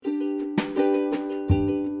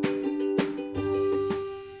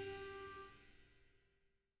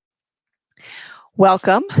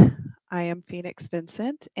Welcome. I am Phoenix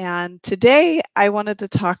Vincent, and today I wanted to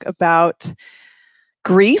talk about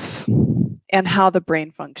grief and how the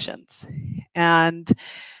brain functions. And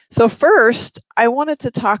so first, I wanted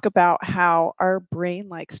to talk about how our brain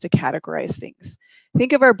likes to categorize things.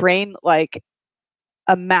 Think of our brain like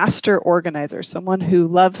a master organizer, someone who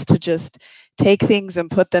loves to just take things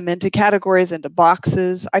and put them into categories, into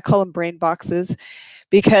boxes. I call them brain boxes,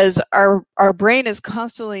 because our brain is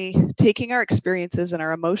constantly taking our experiences and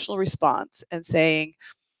our emotional response and saying,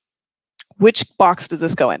 which box does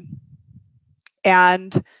this go in?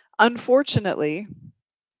 And unfortunately,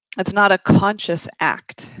 it's not a conscious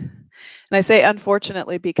act. And I say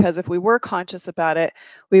unfortunately because if we were conscious about it,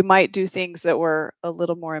 we might do things that were a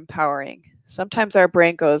little more empowering. Sometimes our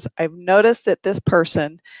brain goes, I've noticed that this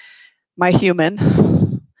person, my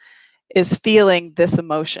human, is feeling this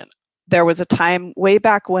emotion. There was a time way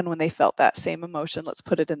back when they felt that same emotion. Let's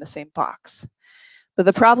put it in the same box. But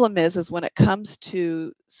the problem is when it comes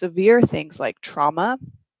to severe things like trauma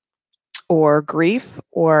or grief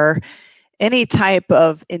or any type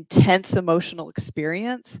of intense emotional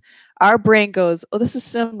experience, our brain goes, oh, this is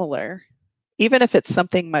similar, even if it's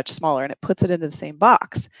something much smaller, and it puts it into the same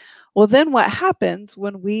box. Well, then what happens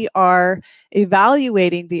when we are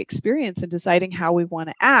evaluating the experience and deciding how we want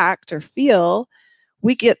to act or feel,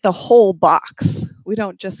 we get the whole box. We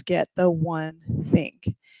don't just get the one thing.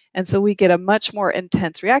 And so we get a much more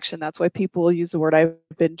intense reaction. That's why people will use the word, I've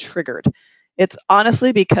been triggered. It's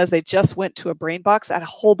honestly because they just went to a brain box that had a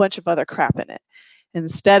whole bunch of other crap in it.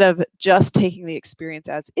 Instead of just taking the experience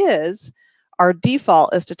as is, our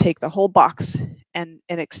default is to take the whole box and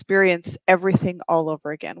experience everything all over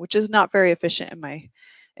again, which is not very efficient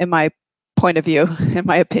in my point of view, in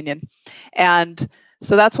my opinion. And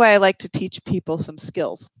so that's why I like to teach people some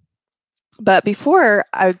skills. But before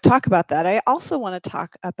I talk about that, I also want to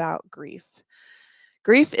talk about grief.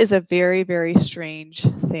 Grief is a very, very strange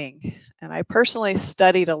thing. And I personally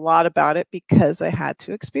studied a lot about it because I had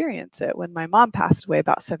to experience it when my mom passed away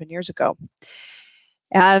about 7 years ago.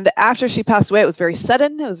 And after she passed away, it was very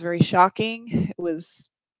sudden. It was very shocking. It was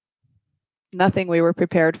nothing we were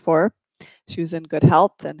prepared for. She was in good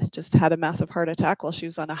health and just had a massive heart attack while she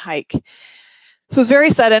was on a hike. So it was very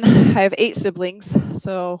sudden. I have 8 siblings,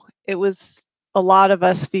 so it was a lot of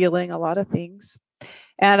us feeling a lot of things.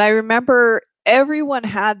 And I remember everyone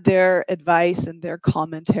had their advice and their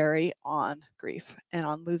commentary on grief and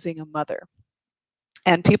on losing a mother.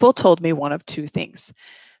 And people told me one of two things.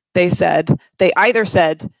 They either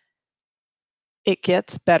said, it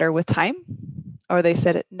gets better with time, or they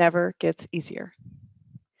said it never gets easier.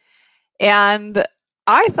 And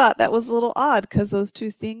I thought that was a little odd because those two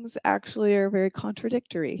things actually are very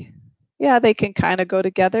contradictory. Yeah, they can kind of go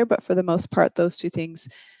together, but for the most part, those two things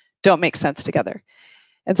don't make sense together.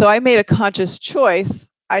 And so I made a conscious choice.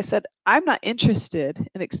 I said, I'm not interested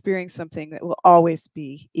in experiencing something that will always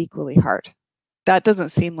be equally hard. That doesn't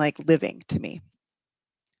seem like living to me.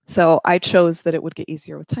 So I chose that it would get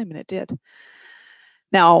easier with time, and it did.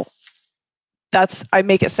 Now, I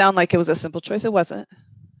make it sound like it was a simple choice. It wasn't.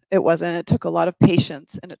 It wasn't. It took a lot of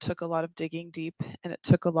patience, and it took a lot of digging deep, and it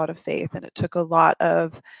took a lot of faith, and it took a lot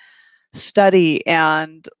of study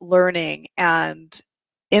and learning and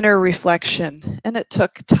inner reflection, and it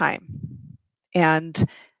took time. And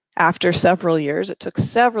after several years, it took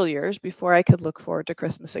several years before I could look forward to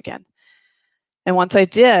Christmas again. And once I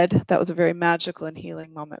did, that was a very magical and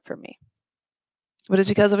healing moment for me. But it's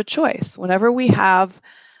because of a choice. Whenever we have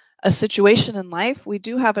a situation in life, we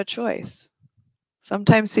do have a choice.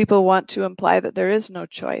 Sometimes people want to imply that there is no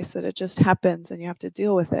choice, that it just happens and you have to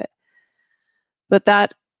deal with it. But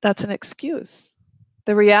that's an excuse.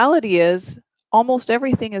 The reality is almost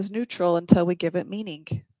everything is neutral until we give it meaning.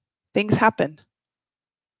 Things happen.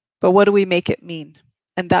 But what do we make it mean?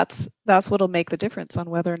 And that's what'll make the difference on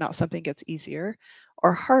whether or not something gets easier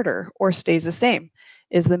or harder or stays the same,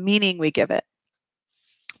 is the meaning we give it.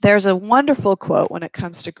 There's a wonderful quote when it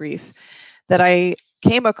comes to grief that I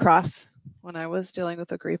came across when I was dealing with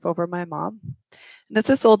the grief over my mom. And it's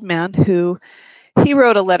this old man who, he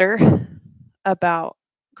wrote a letter about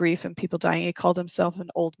grief and people dying. He called himself an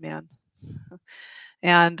old man.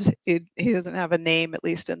 And he doesn't have a name, at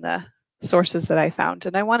least in the sources that I found.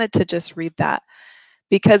 And I wanted to just read that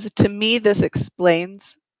because to me, this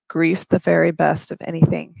explains grief the very best of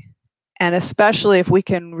anything. And especially if we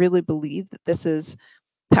can really believe that this is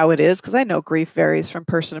how it is, because I know grief varies from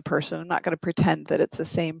person to person. I'm not going to pretend that it's the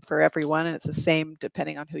same for everyone and it's the same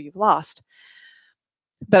depending on who you've lost.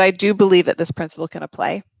 But I do believe that this principle can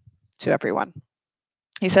apply to everyone.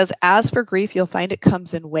 He says, as for grief, you'll find it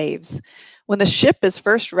comes in waves. When the ship is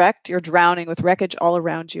first wrecked, you're drowning with wreckage all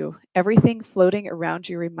around you. Everything floating around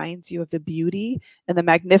you reminds you of the beauty and the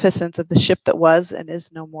magnificence of the ship that was and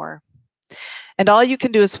is no more. And all you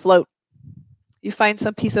can do is float. You find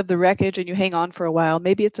some piece of the wreckage and you hang on for a while.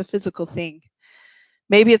 Maybe it's a physical thing.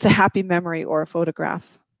 Maybe it's a happy memory or a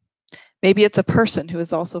photograph. Maybe it's a person who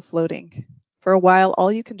is also floating. For a while,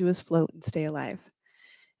 all you can do is float and stay alive.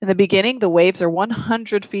 In the beginning, the waves are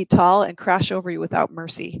 100 feet tall and crash over you without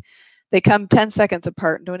mercy. They come 10 seconds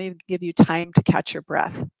apart and don't even give you time to catch your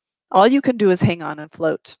breath. All you can do is hang on and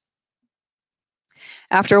float.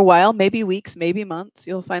 After a while, maybe weeks, maybe months,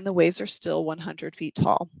 you'll find the waves are still 100 feet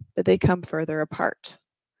tall, but they come further apart.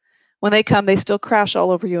 When they come, they still crash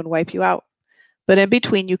all over you and wipe you out. But in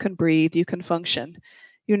between, you can breathe, you can function.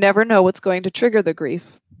 You never know what's going to trigger the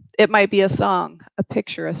grief. It might be a song, a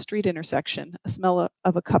picture, a street intersection, a smell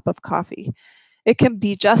of a cup of coffee. It can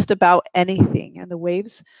be just about anything, and the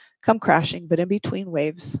waves come crashing, but in between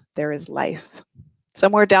waves, there is life.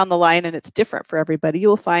 Somewhere down the line, and it's different for everybody, you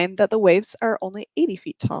will find that the waves are only 80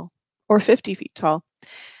 feet tall or 50 feet tall.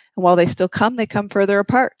 And while they still come, they come further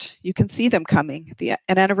apart. You can see them coming,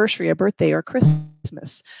 an anniversary, a birthday, or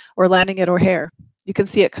Christmas, or landing at O'Hare. You can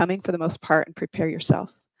see it coming for the most part and prepare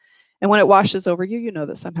yourself. And when it washes over you, you know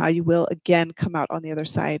that somehow you will again come out on the other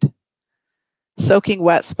side. Soaking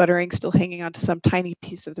wet, sputtering, still hanging onto some tiny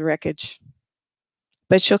piece of the wreckage.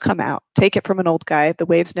 But you'll come out. Take it from an old guy. The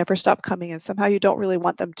waves never stop coming, and somehow you don't really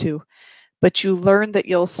want them to. But you learn that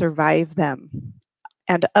you'll survive them.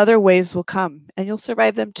 And other waves will come, and you'll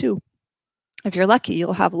survive them too. If you're lucky,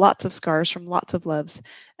 you'll have lots of scars from lots of loves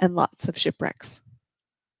and lots of shipwrecks.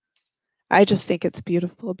 I just think it's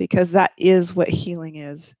beautiful because that is what healing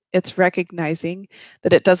is. It's recognizing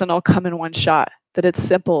that it doesn't all come in one shot, that it's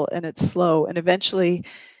simple and it's slow. And eventually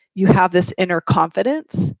you have this inner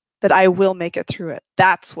confidence that I will make it through it.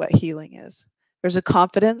 That's what healing is. There's a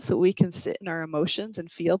confidence that we can sit in our emotions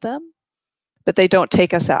and feel them, but they don't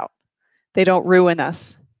take us out. They don't ruin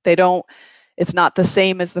us. It's not the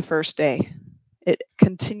same as the first day. It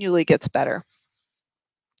continually gets better.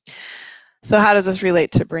 So how does this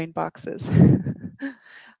relate to brain boxes?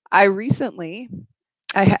 I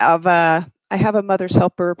have a mother's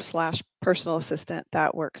helper / personal assistant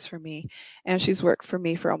that works for me, and she's worked for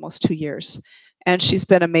me for almost 2 years, and she's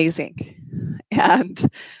been amazing. And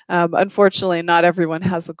unfortunately, not everyone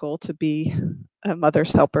has a goal to be a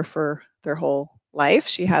mother's helper for their whole life.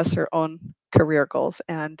 She has her own career goals,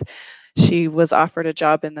 and she was offered a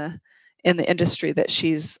job in the industry that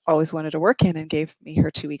she's always wanted to work in and gave me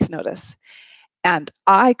her 2 weeks notice. And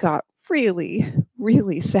I got really,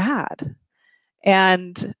 really sad.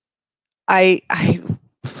 And I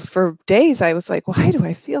for days I was like, why do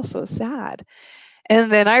I feel so sad?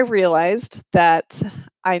 And then I realized that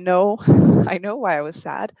I know why I was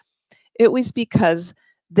sad. It was because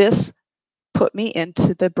this put me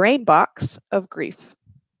into the brain box of grief.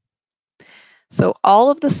 So all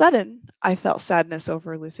of the sudden, I felt sadness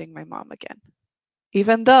over losing my mom again,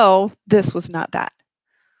 even though this was not that.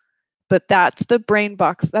 But that's the brain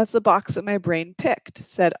box. That's the box that my brain picked.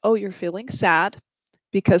 Said, oh, you're feeling sad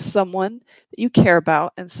because someone that you care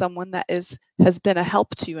about and someone that has been a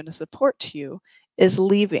help to you and a support to you is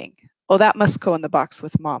leaving. Oh, that must go in the box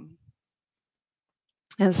with mom.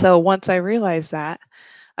 And so once I realized that,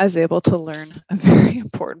 I was able to learn a very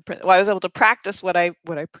important principle. I was able to practice what I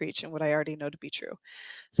preach and what I already know to be true.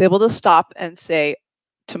 I was able to stop and say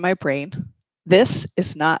to my brain, this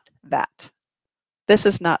is not that. This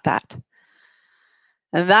is not that.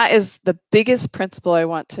 And that is the biggest principle I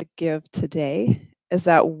want to give today, is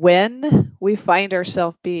that when we find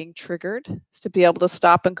ourselves being triggered, is to be able to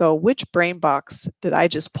stop and go, which brain box did I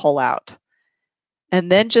just pull out? And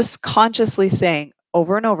then just consciously saying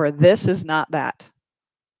over and over, this is not that.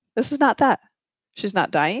 This is not that. She's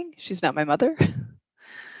not dying. She's not my mother.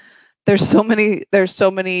 There's so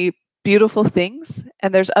many beautiful things,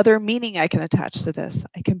 and there's other meaning I can attach to this.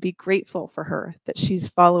 I can be grateful for her, that she's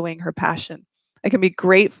following her passion. I can be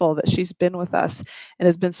grateful that she's been with us and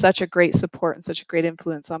has been such a great support and such a great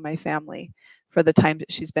influence on my family for the time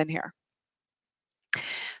that she's been here.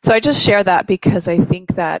 So I just share that because I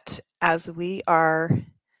think that as we are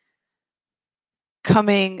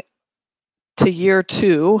coming to year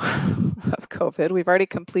 2 of COVID, we've already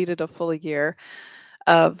completed a full year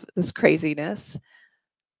of this craziness.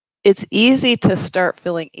 It's easy to start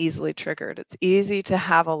feeling easily triggered. It's easy to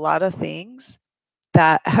have a lot of things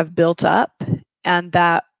that have built up and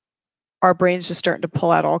that our brain's just starting to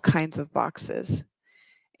pull out all kinds of boxes.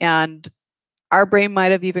 And our brain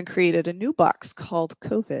might have even created a new box called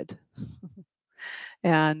COVID.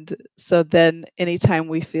 And so then anytime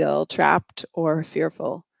we feel trapped or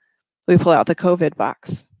fearful, we pull out the COVID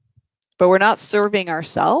box. But we're not serving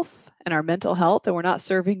ourselves and our mental health, and we're not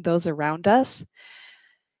serving those around us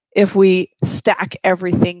if we stack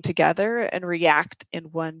everything together and react in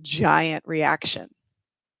one giant reaction.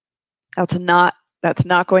 That's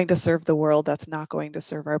not going to serve the world. That's not going to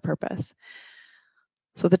serve our purpose.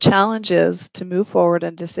 So the challenge is to move forward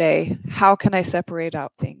and to say, how can I separate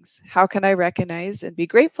out things? How can I recognize and be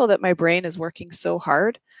grateful that my brain is working so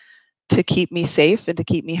hard to keep me safe and to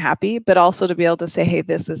keep me happy, but also to be able to say, hey,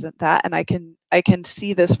 this isn't that, and I can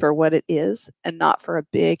see this for what it is and not for a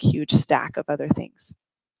big, huge stack of other things.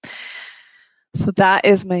 So that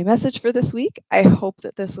is my message for this week. I hope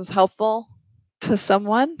that this was helpful to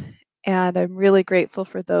someone, and I'm really grateful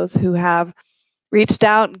for those who have reached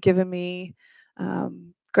out and given me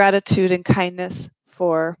gratitude and kindness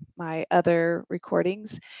for my other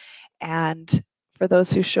recordings. And for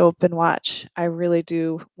those who show up and watch, I really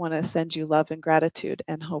do want to send you love and gratitude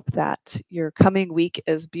and hope that your coming week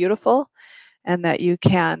is beautiful and that you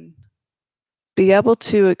can be able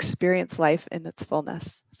to experience life in its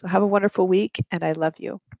fullness. So have a wonderful week, and I love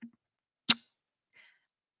you.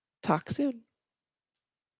 Talk soon.